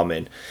in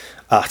farming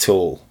at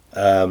all.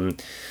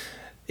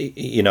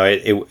 You know,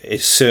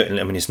 it's certainly,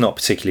 I mean, it's not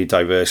particularly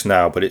diverse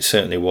now, but it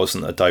certainly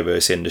wasn't a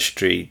diverse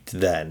industry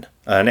then.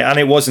 And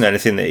it wasn't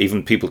anything that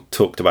even people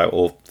talked about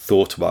or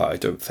thought about, I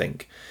don't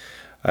think.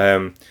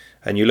 And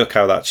you look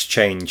how that's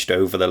changed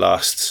over the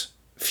last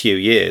few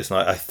years. And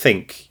I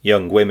think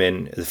young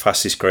women are the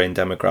fastest growing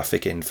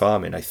demographic in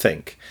farming, I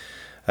think.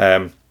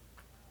 And,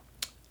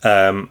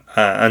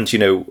 you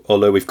know,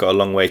 although we've got a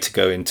long way to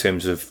go in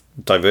terms of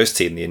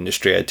diversity in the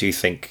industry, I do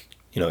think,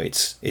 you know,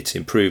 it's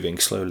improving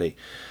slowly.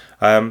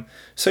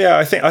 So yeah,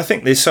 I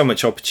think there's so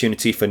much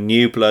opportunity for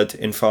new blood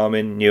in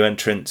farming, new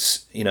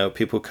entrants, you know,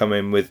 people come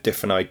in with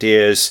different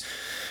ideas,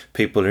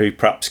 people who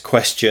perhaps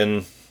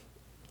question,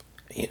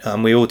 you know,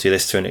 and we all do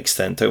this to an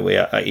extent, don't we?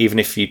 Even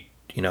if you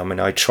know, I mean,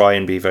 I try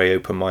and be very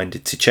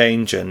open-minded to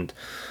change, and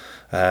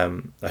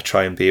I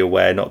try and be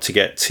aware not to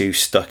get too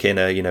stuck in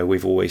a, you know,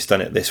 we've always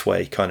done it this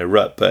way kind of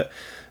rut. But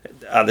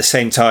at the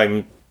same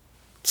time,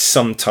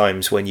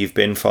 sometimes when you've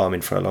been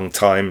farming for a long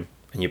time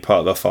and you're part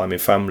of a farming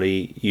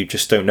family, you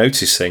just don't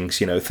notice things,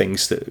 you know,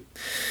 things that,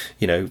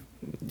 you know,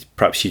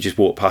 perhaps you just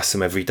walk past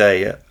them every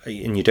day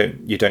and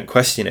you don't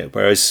question it.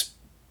 Whereas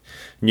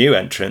new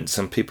entrants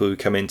and people who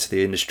come into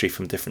the industry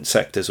from different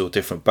sectors or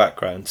different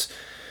backgrounds,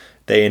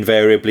 they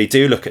invariably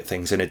do look at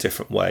things in a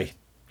different way.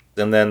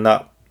 And then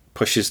that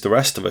pushes the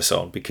rest of us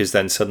on, because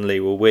then suddenly,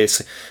 well, we're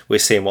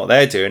seeing what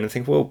they're doing and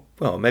think, well,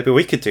 maybe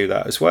we could do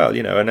that as well,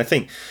 you know. And I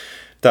think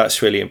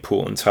that's really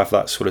important, to have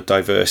that sort of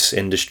diverse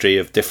industry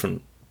of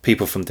different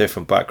people from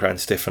different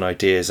backgrounds, different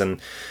ideas. And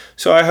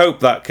so I hope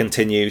that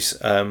continues.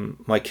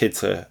 My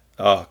kids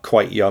are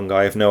quite young.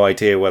 I have no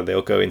idea whether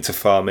they'll go into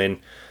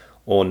farming.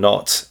 or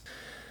not,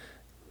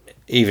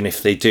 even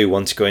if they do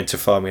want to go into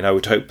farming, I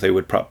would hope they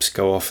would perhaps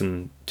go off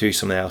and do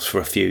something else for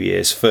a few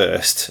years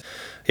first.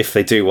 If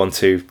they do want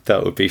to,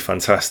 that would be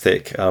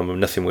fantastic.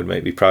 Nothing would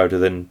make me prouder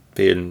than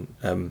being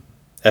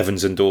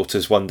Evans and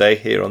daughters one day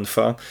here on the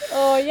farm.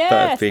 Oh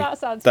yes,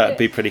 that'd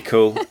be pretty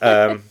cool.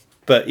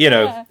 But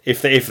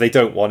if they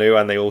don't want to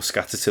and they all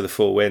scatter to the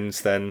four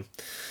winds, then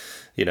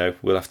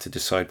we'll have to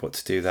decide what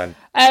to do then.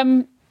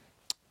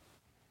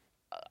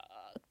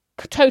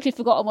 Totally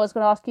forgotten what I was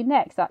going to ask you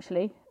next.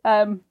 Actually,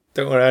 don't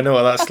worry, I know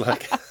what that's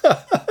like.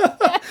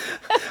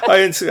 I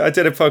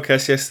did a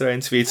podcast yesterday. I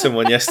interviewed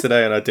someone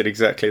yesterday, and I did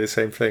exactly the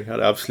same thing. I had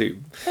absolute,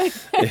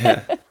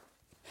 yeah.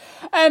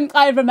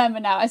 I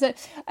remember now. I said,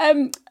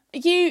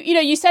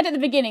 you said at the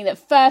beginning that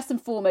first and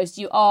foremost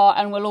you are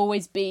and will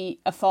always be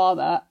a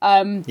farmer.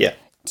 Yeah.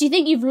 Do you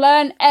think you've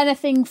learned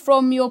anything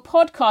from your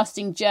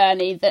podcasting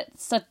journey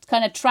that's a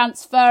kind of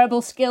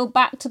transferable skill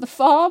back to the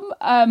farm?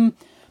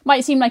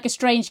 Might seem like a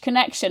strange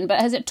connection, but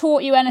has it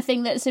taught you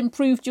anything that's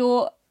improved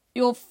your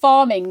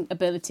farming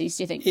abilities,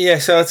 do you think?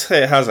 Yes, I'd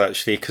say it has,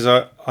 actually, because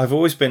I've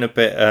always been a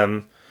bit,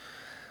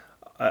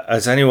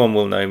 as anyone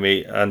will know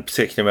me, and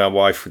particularly my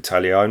wife would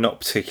tell you, I'm not a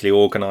particularly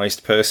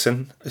organised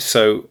person.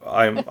 So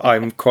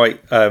I'm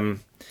quite,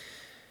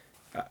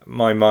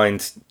 my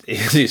mind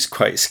is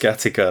quite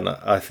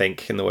scattergun, I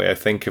think, in the way I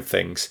think of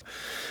things.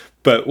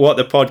 But what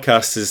the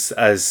podcast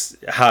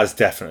has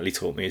definitely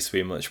taught me is to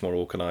be much more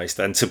organised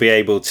and to be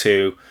able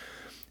to,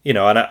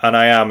 and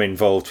I am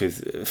involved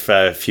with a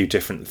fair few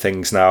different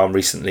things now. I'm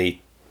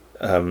recently,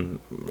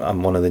 I'm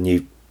one of the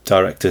new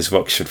directors of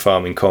Oxford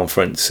Farming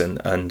Conference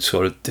and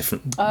sort of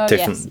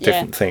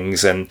different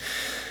things. And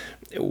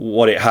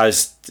what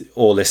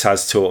all this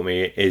has taught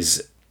me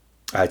is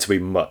how to be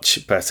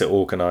much better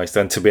organised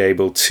and to be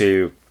able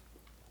to,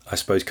 I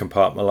suppose,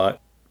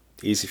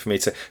 easy for me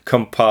to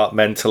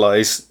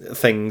compartmentalise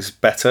things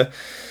better.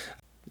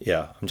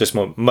 Yeah, I'm just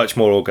much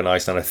more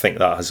organised, and I think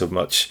that has a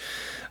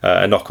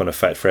knock-on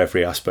effect for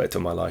every aspect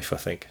of my life, I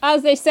think.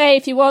 As they say,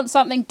 if you want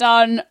something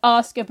done,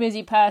 ask a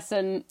busy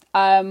person.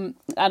 And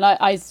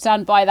I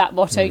stand by that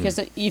motto, because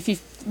the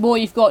more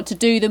you've got to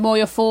do, the more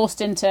you're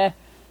forced into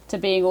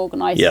being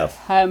organised. Yeah.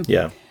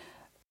 Yeah.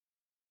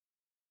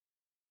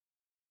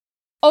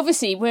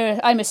 Obviously,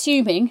 I'm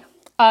assuming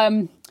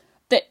that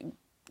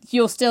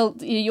your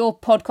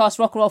podcast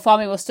Rock and Roll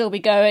Farming will still be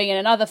going in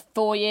another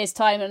 4 years'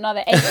 time,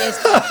 another 8 years'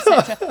 time,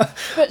 etc.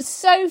 But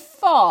so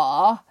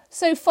far,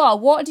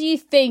 what do you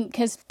think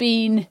has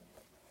been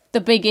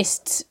the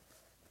biggest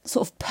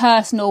sort of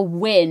personal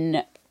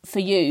win for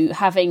you,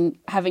 having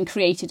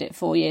created it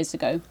 4 years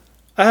ago?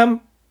 I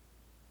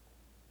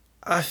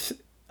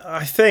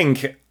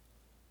think,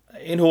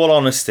 in all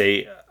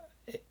honesty,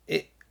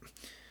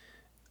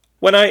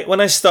 When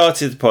I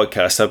started the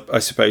podcast, I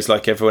suppose,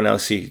 like everyone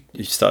else who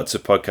starts a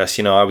podcast,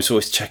 I was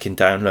always checking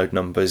download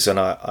numbers, and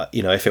I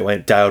if it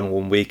went down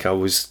one week, I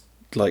was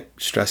like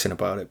stressing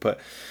about it. But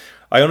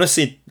I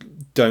honestly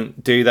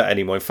don't do that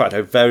anymore. In fact,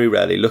 I very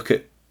rarely look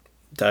at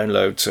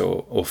downloads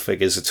or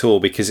figures at all,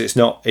 because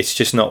it's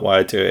just not why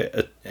I do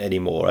it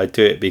anymore. I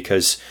do it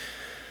because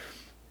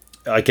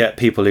I get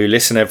people who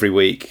listen every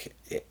week,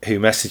 who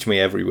message me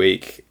every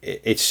week.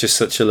 It's just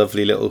such a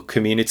lovely little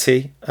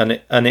community, and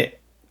it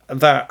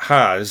that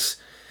has,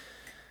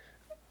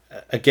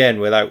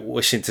 again, without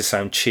wishing to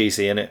sound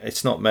cheesy, and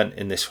it's not meant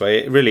in this way,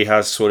 it really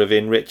has sort of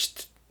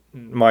enriched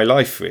my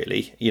life,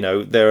 really.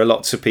 There are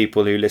lots of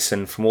people who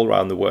listen from all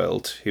around the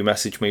world, who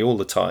message me all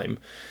the time,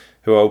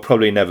 who I'll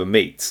probably never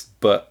meet,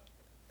 but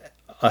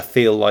I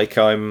feel like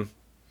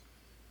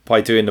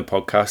by doing the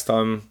podcast,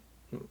 I'm,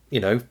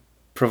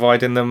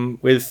 providing them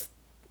with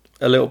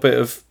a little bit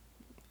of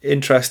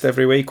interest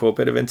every week, or a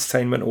bit of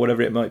entertainment, or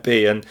whatever it might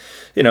be, and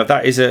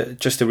that is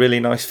just a really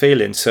nice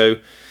feeling. So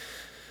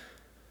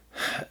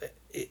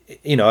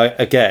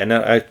again,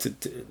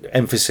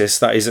 emphasis,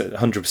 that is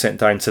 100%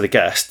 down to the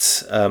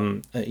guests,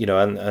 and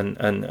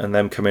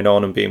them coming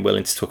on and being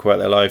willing to talk about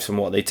their lives and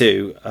what they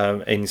do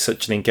in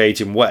such an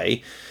engaging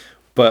way.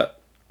 But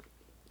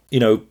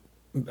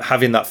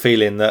having that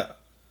feeling that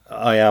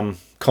I am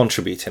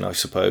contributing, I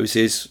suppose,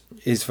 is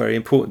very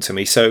important to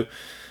me. So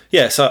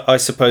yes, I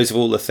suppose of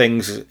all the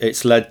things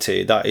it's led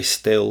to, that is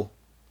still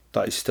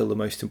the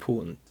most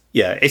important.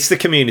 Yeah, it's the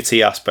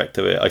community aspect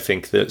of it, I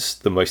think, that's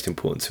the most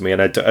important to me,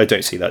 and I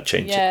don't see that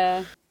changing.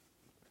 Yeah.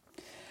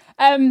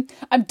 I'm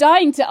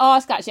dying to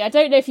ask, actually, I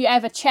don't know if you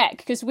ever check,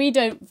 because we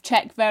don't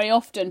check very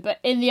often, but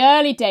in the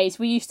early days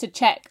we used to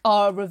check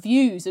our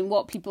reviews and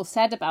what people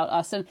said about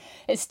us, and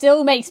it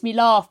still makes me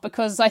laugh,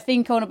 because I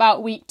think on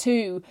about week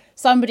 2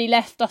 somebody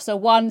left us a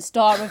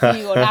 1-star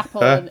review on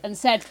Apple and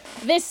said,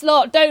 "This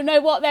lot don't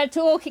know what they're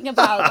talking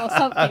about," or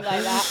something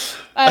like that.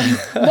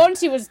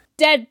 Monty was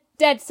dead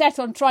set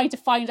on trying to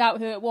find out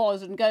who it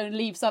was and go and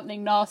leave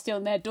something nasty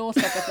on their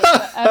doorstep,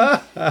 I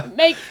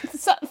think.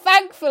 But,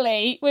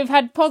 thankfully, we've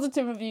had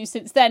positive reviews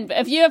since then. But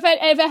have you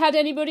ever had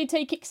anybody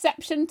take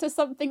exception to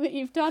something that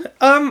you've done?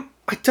 I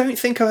don't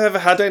think I've ever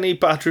had any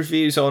bad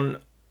reviews on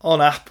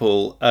on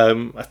Apple,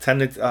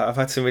 I've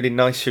had some really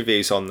nice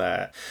reviews on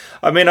there.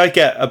 I mean, I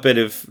get a bit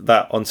of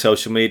that on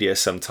social media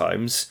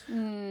sometimes,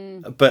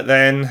 but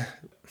then,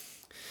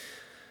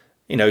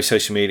 you know,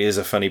 social media is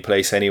a funny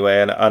place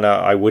anyway, and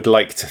I would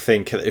like to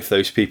think that if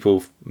those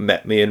people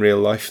met me in real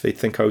life, they'd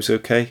think I was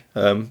okay.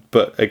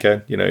 But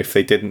again, you know, if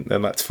they didn't,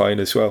 then that's fine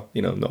as well.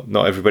 You know,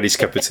 not everybody's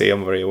cup of tea.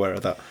 I'm very aware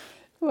of that.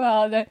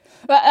 Well, no.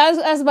 But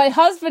as my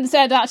husband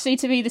said actually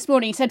to me this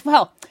morning, he said,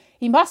 well,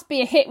 he must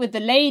be a hit with the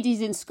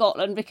ladies in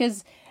Scotland,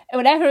 because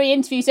whenever he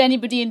interviews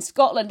anybody in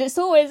Scotland, it's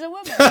always a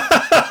woman.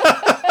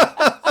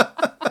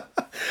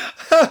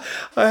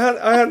 I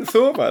hadn't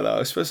thought about that.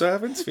 I suppose I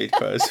have interviewed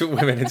quite a few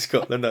women in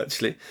Scotland,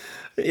 actually.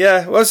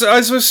 Yeah, well,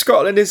 I suppose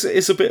Scotland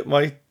is a bit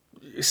my...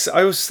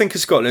 I always think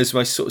of Scotland as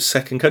my sort of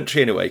second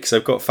country in a way, because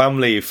I've got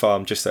family who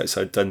farm just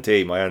outside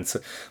Dundee. My auntie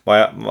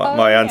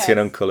and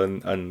uncle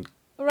and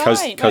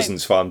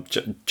cousins farm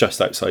just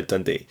outside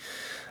Dundee.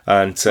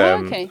 And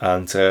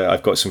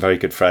I've got some very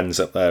good friends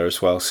up there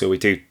as well. So we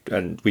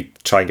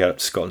try and get up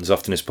to Scotland as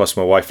often as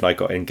possible. My wife and I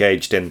got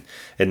engaged in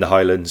the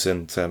Highlands,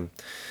 and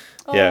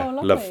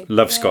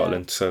love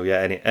Scotland. So yeah,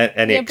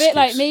 any a bit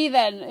like me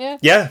then.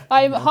 Yeah.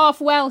 I'm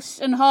half Welsh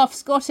and half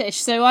Scottish,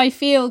 so I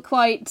feel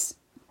quite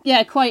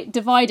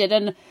divided,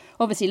 and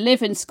obviously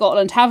live in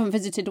Scotland. Haven't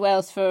visited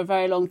Wales for a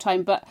very long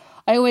time, but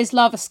I always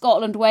love a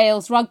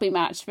Scotland-Wales rugby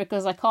match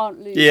because I can't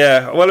lose.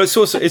 Yeah, well, it's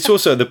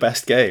also the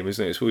best game,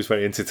 isn't it? It's always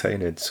very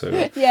entertaining. So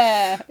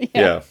yeah,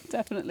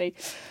 definitely.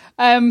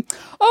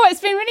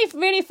 It's been really,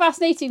 really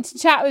fascinating to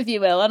chat with you,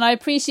 Will, and I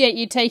appreciate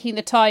you taking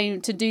the time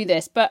to do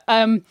this. But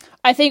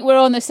I think we're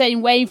on the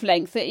same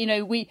wavelength that, you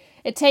know,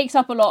 it takes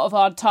up a lot of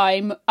our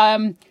time.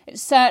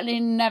 It's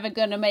certainly never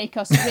going to make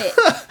us rich,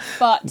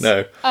 but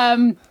no.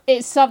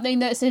 It's something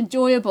that's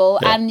enjoyable,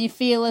 and you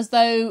feel as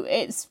though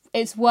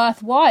it's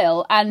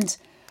worthwhile. And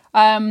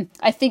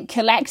I think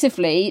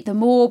collectively, the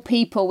more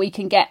people we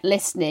can get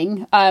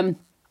listening,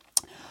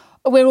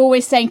 we're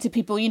always saying to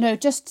people, you know,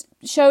 just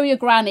show your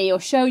granny or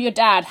show your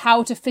dad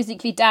how to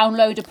physically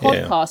download a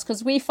podcast,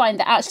 because we find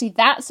that actually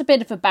that's a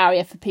bit of a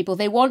barrier for people.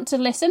 They want to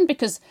listen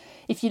because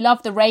if you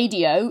love the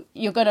radio,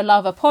 you're going to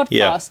love a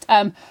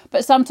podcast.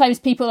 But sometimes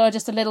people are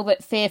just a little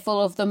bit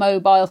fearful of the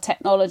mobile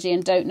technology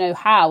and don't know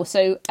how.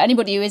 So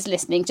anybody who is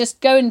listening,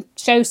 just go and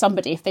show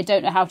somebody if they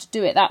don't know how to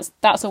do it.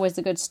 That's always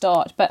a good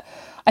start. But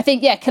I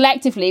think,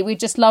 collectively, we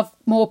just love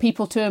more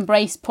people to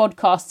embrace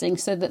podcasting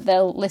so that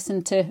they'll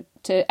listen to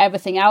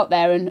everything out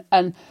there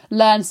and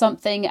learn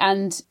something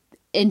and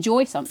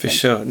enjoy something. For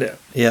sure,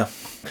 yeah.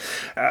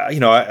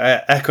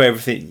 I echo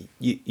everything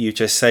you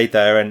just said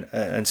there,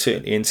 and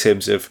certainly in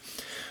terms of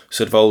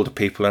sort of older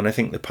people. And I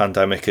think the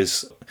pandemic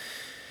is,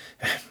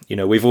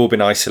 we've all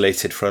been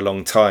isolated for a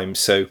long time.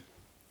 So,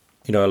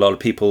 a lot of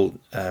people,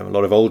 a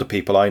lot of older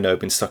people I know have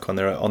been stuck on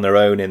their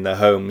own in their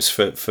homes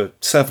for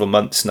several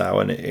months now,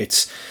 and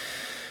it's.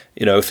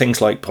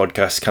 Things like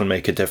podcasts can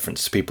make a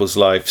difference to people's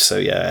lives. So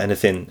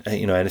anything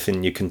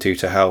you can do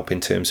to help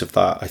in terms of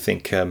that, I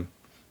think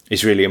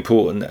is really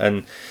important.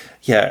 And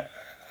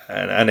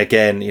and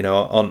again,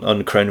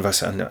 on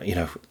coronavirus,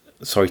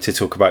 and sorry to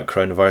talk about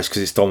coronavirus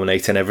because it's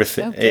dominating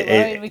everything.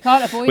 We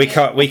can't avoid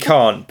it. We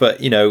can't.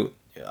 But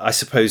I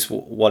suppose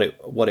what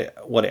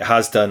it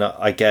has done,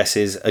 I guess,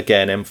 is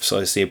again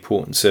emphasise the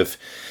importance of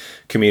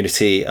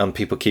community and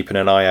people keeping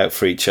an eye out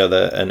for each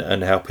other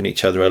and helping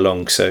each other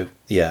along. So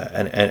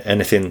and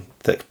anything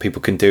that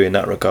people can do in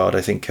that regard,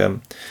 I think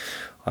I'm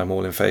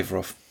all in favour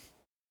of.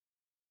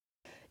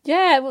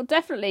 Yeah, well,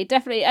 definitely,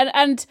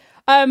 and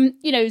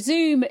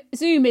Zoom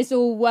is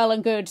all well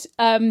and good,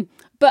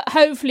 but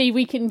hopefully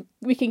we can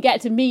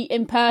get to meet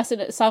in person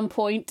at some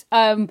point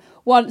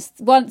once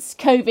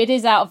COVID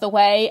is out of the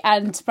way,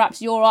 and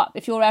perhaps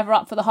if you're ever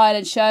up for the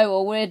Highland Show,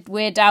 or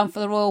we're down for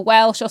the Royal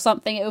Welsh or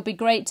something. It would be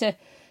great to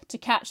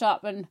catch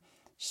up and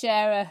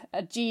share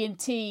a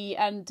G&T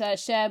and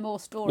share more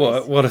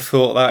stories. What a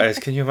thought that is.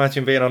 Can you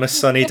imagine being on a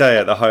sunny day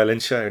at the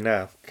Highland Show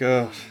now?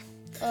 Gosh.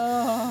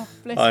 Oh,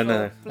 blissful.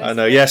 I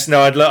know. Yes,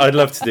 no, I'd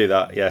love to do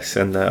that. Yes,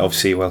 and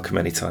obviously you're welcome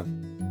anytime.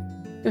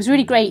 It was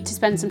really great to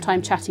spend some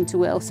time chatting to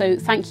Will. So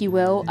thank you,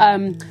 Will.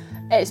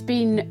 It's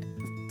been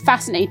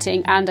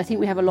fascinating, and I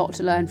think we have a lot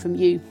to learn from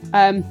you.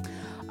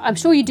 I'm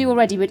sure you do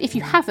already, but if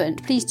you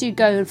haven't, please do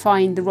go and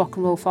find the Rock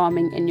and Roll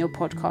Farming in your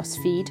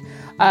podcast feed.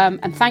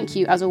 And thank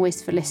you, as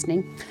always, for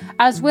listening.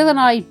 As Will and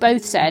I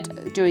both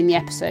said during the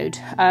episode,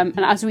 and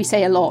as we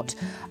say a lot,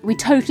 we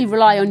totally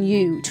rely on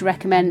you to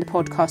recommend the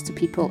podcast to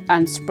people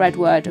and spread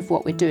word of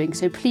what we're doing.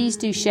 So please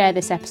do share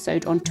this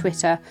episode on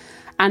Twitter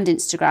and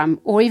Instagram,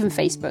 or even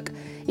Facebook,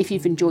 if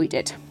you've enjoyed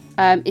it.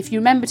 If you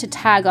remember to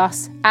tag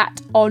us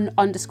at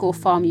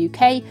 @on_farm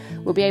UK,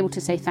 we'll be able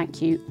to say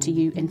thank you to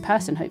you in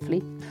person,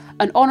 hopefully.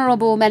 An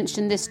honourable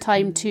mention this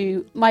time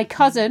to my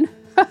cousin,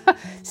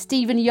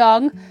 Stephen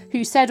Young,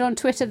 who said on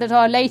Twitter that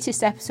our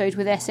latest episode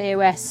with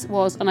SAOS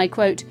was, and I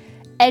quote,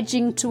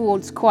 edging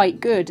towards quite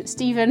good.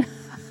 Stephen,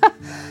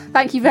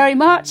 Thank you very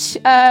much.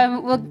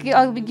 You'll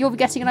be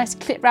getting a nice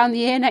clip round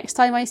the ear next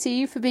time I see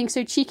you for being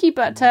so cheeky,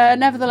 but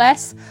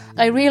nevertheless,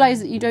 I realise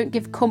that you don't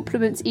give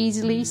compliments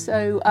easily,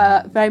 so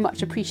very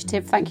much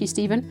appreciative. Thank you,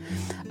 Stephen.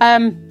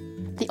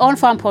 The On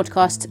Farm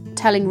podcast,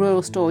 Telling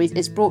Rural Stories,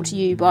 is brought to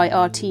you by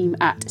our team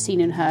at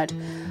Seen and Heard.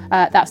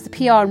 That's the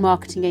PR and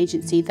marketing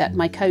agency that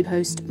my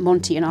co-host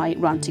Monty and I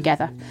run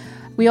together.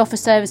 We offer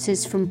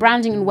services from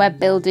branding and web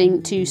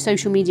building to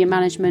social media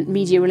management,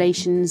 media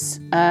relations,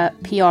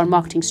 PR and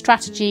marketing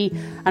strategy,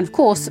 and of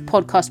course,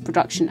 podcast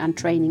production and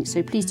training.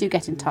 So please do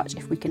get in touch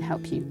if we can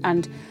help you.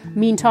 And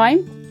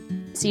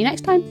meantime, see you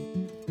next time.